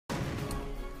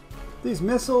These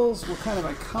missiles were kind of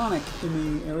iconic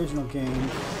in the original game,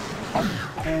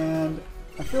 and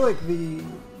I feel like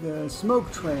the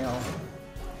smoke trail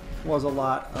was a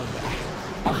lot of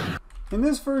that. In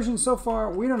this version so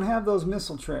far, we don't have those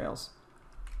missile trails.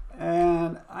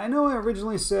 And I know I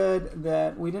originally said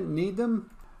that we didn't need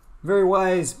them. A very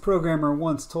wise programmer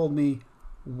once told me,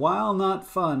 while not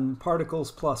fun, particles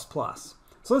plus plus.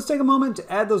 So let's take a moment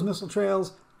to add those missile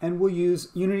trails, and we'll use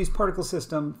Unity's particle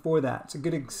system for that. It's a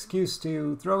good excuse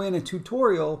to throw in a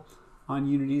tutorial on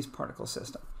Unity's particle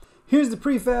system. Here's the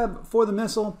prefab for the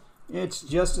missile. It's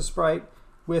just a sprite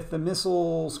with the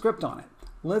missile script on it.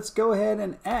 Let's go ahead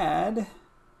and add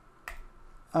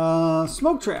a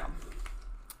smoke trail.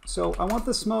 So I want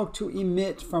the smoke to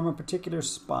emit from a particular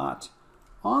spot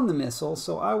on the missile,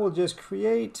 so I will just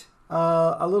create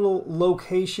a little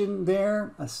location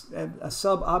there, a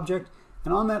sub-object,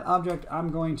 and on that object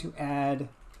I'm going to add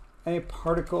a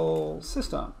particle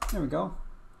system. There we go.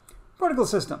 Particle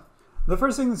system. The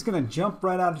first thing that's going to jump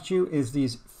right out at you is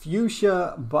these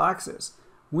fuchsia boxes.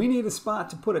 We need a spot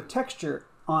to put a texture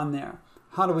on there.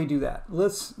 How do we do that?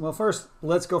 Well, first,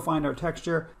 let's go find our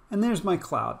texture. And there's my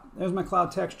cloud. There's my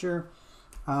cloud texture.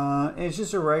 It's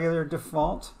just a regular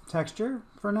default texture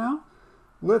for now.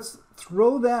 Let's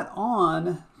throw that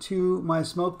on to my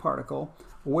smoke particle.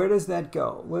 Where does that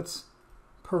go? Let's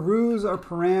peruse our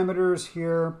parameters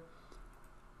here.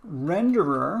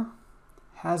 Renderer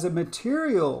has a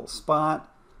material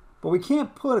spot, but we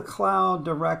can't put a cloud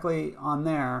directly on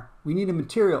there. We need a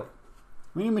material.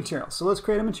 We need material. So let's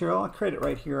create a material. I'll create it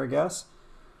right here, I guess.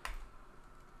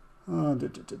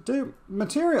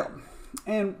 Material.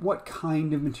 And what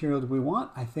kind of material do we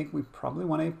want? I think we probably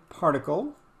want a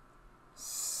particle.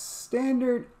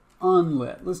 Standard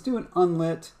unlit. Let's do an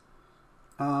unlit.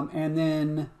 And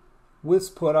then let's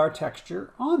put our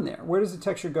texture on there. Where does the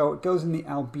texture go? It goes in the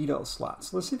albedo slot.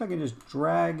 So let's see if I can just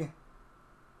drag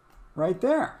right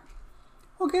there.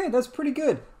 Okay, that's pretty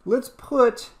good. Let's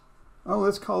put,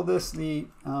 let's call this the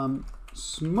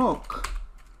smoke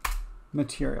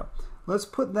material. Let's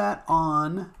put that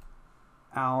on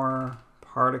our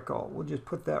particle. We'll just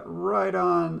put that right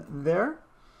on there.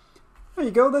 There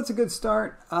you go. That's a good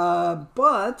start.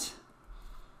 But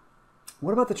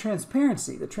what about the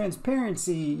transparency? The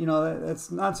transparency, you know,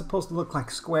 that's not supposed to look like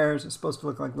squares. It's supposed to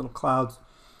look like little clouds.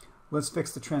 Let's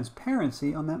fix the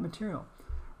transparency on that material.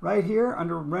 Right here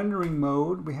under rendering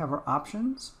mode, we have our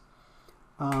options.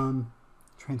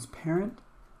 Transparent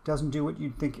doesn't do what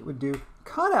you'd think it would do.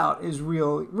 Cutout is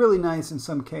really nice in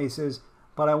some cases,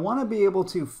 but I want to be able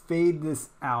to fade this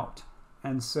out.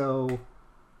 And so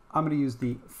I'm going to use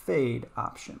the fade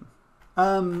option.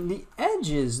 The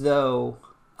edges, though,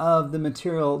 of the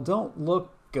material don't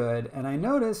look good. And I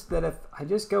noticed that if I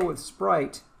just go with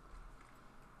Sprite,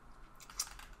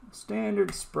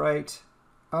 standard Sprite,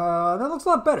 that looks a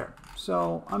lot better.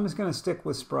 So I'm just going to stick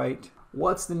with Sprite.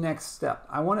 What's the next step?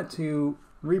 I want it to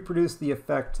reproduce the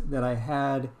effect that I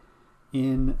had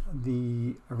in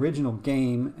the original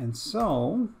game. And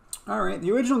so, all right,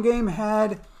 the original game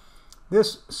had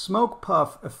this smoke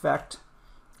puff effect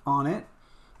on it.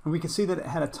 And we can see that it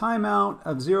had a timeout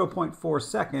of 0.4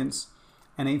 seconds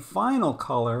and a final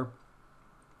color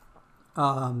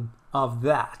of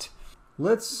that.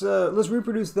 Let's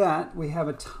reproduce that. We have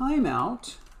a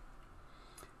timeout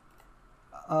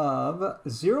of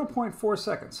 0.4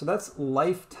 seconds. So that's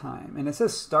lifetime. And it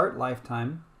says start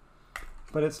lifetime,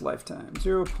 but it's lifetime.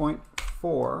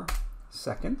 0.4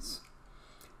 seconds.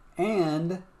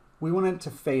 And we want it to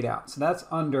fade out. So that's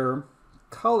under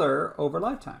color over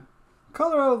lifetime.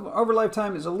 Color over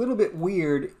lifetime is a little bit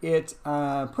weird. It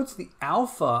puts the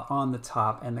alpha on the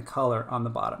top and the color on the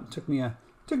bottom. Took me a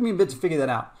bit to figure that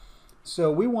out.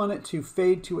 So we want it to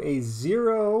fade to a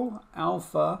 0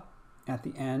 alpha at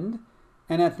the end.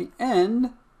 And at the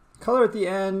end, color at the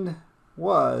end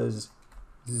was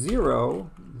 0,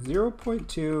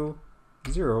 0.2,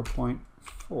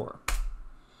 0.4.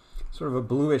 Sort of a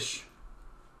bluish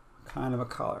kind of a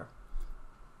color.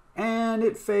 And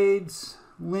it fades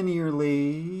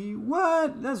linearly.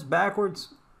 What? That's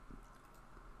backwards.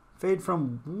 Fade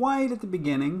from white at the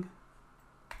beginning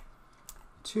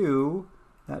to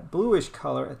that bluish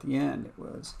color at the end. It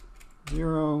was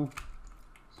 0.2,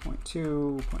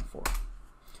 0.4.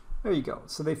 There you go.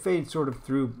 So they fade sort of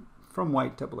through from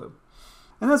white to blue.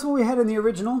 And that's what we had in the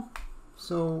original.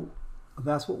 So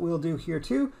that's what we'll do here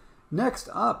too. Next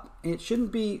up, it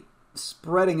shouldn't be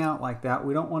spreading out like that.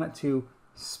 We don't want it to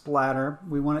splatter.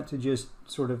 We want it to just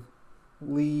sort of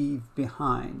leave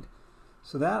behind.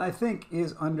 So that I think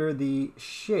is under the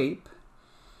shape.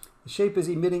 The shape is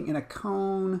emitting in a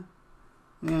cone,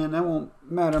 and that won't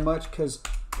matter much because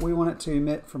we want it to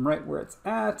emit from right where it's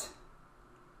at.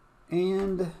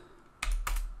 And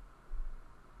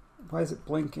why is it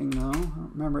blinking though? I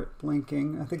don't remember it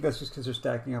blinking. I think that's just because they're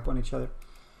stacking up on each other.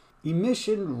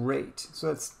 Emission rate. So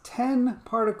that's 10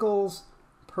 particles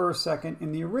per second.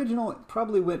 In the original, it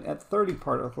probably went at 30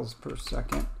 particles per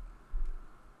second.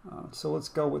 So let's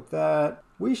go with that.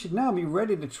 We should now be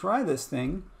ready to try this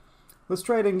thing. Let's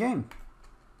try it in game.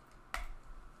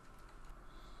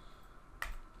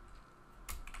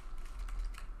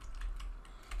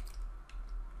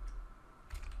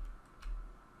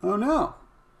 Oh no,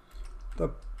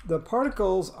 the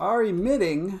particles are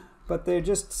emitting, but they're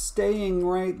just staying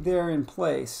right there in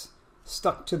place,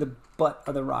 stuck to the butt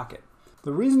of the rocket.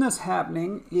 The reason that's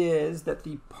happening is that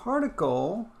the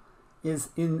particle is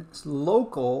in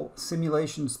local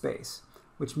simulation space,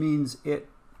 which means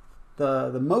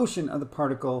the motion of the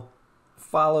particle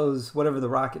follows whatever the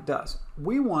rocket does.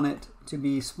 We want it to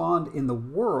be spawned in the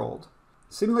world,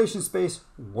 simulation space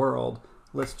world.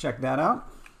 Let's check that out.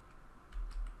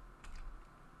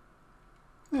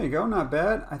 There you go, not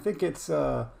bad. I think it's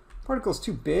particle's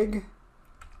too big.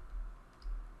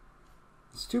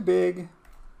 It's too big.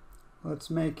 Let's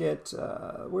make it,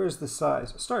 where's the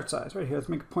size? Start size, right here. Let's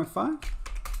make it 0.5.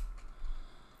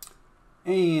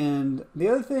 And the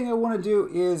other thing I want to do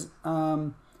is,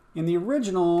 in the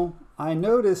original, I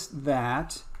noticed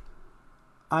that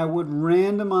I would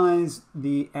randomize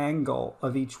the angle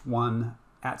of each one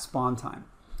at spawn time.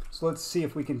 So let's see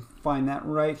if we can find that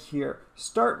right here.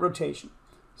 Start rotation.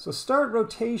 So start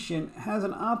rotation has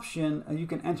an option, you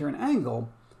can enter an angle,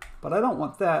 but I don't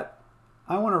want that.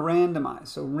 I want to randomize.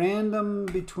 So random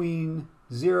between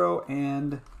 0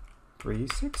 and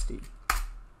 360.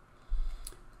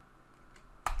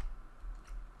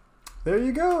 There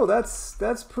you go.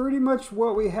 That's pretty much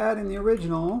what we had in the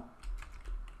original.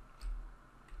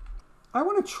 I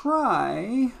want to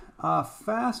try a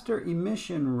faster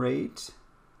emission rate.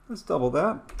 Let's double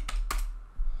that.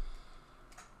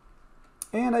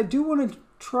 And I do want to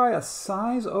try a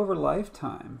size over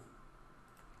lifetime,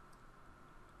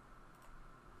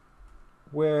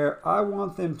 where I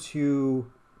want them to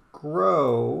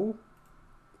grow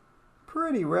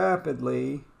pretty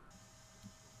rapidly.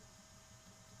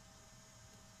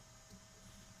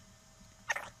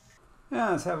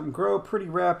 Yeah, let's have them grow pretty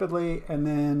rapidly and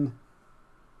then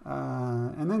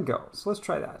go. So let's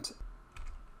try that.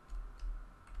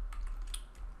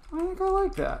 I think I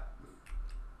like that.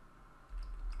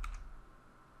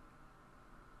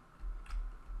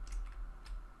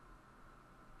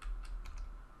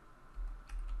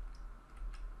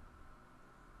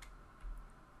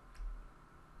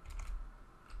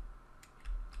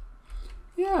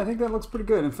 Yeah, I think that looks pretty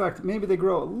good. In fact, maybe they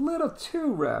grow a little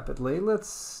too rapidly.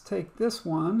 Let's take this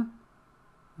one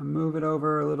and move it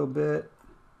over a little bit.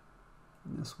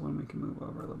 And this one we can move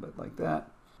over a little bit like that.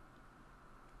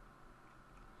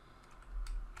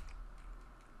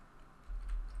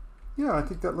 Yeah, I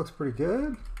think that looks pretty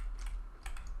good.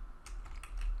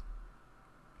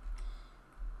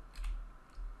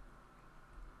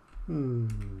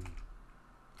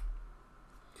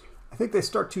 I think they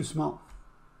start too small.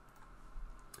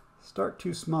 Start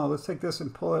too small. Let's take this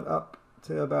and pull it up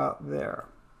to about there.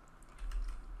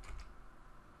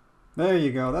 There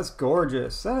you go. That's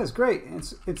gorgeous. That is great.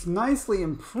 It's nicely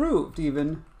improved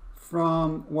even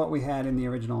from what we had in the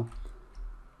original.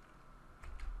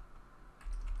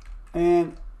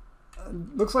 And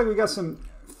looks like we got some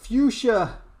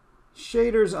fuchsia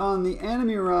shaders on the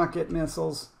enemy rocket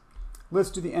missiles. Let's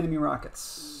do the enemy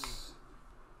rockets.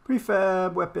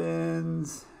 Prefab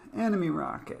weapons, enemy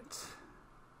rocket.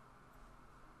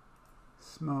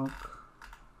 Smoke,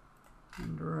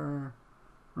 renderer,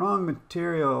 wrong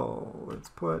material. Let's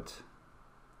put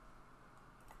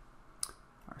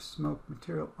our smoke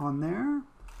material on there.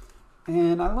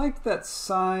 And I like that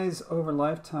size over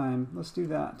lifetime. Let's do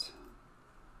that.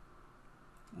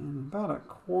 And about a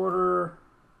quarter.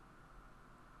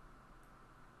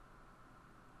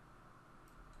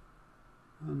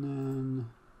 And then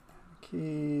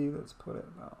key, let's put it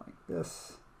about like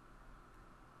this.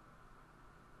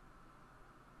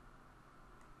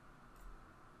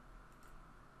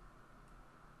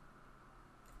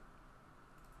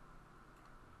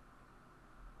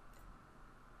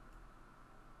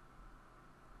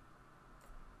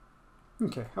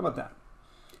 Okay, how about that?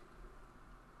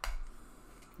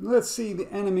 Let's see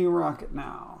the enemy rocket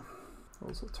now.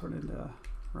 Those will turn into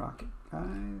rocket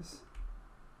guys.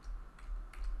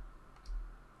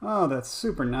 Oh, that's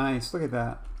super nice. Look at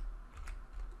that.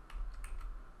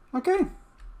 Okay.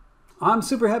 I'm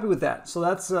super happy with that. So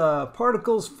that's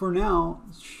particles for now.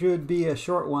 Should be a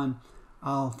short one.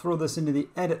 I'll throw this into the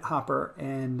edit hopper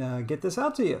and get this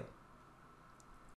out to you.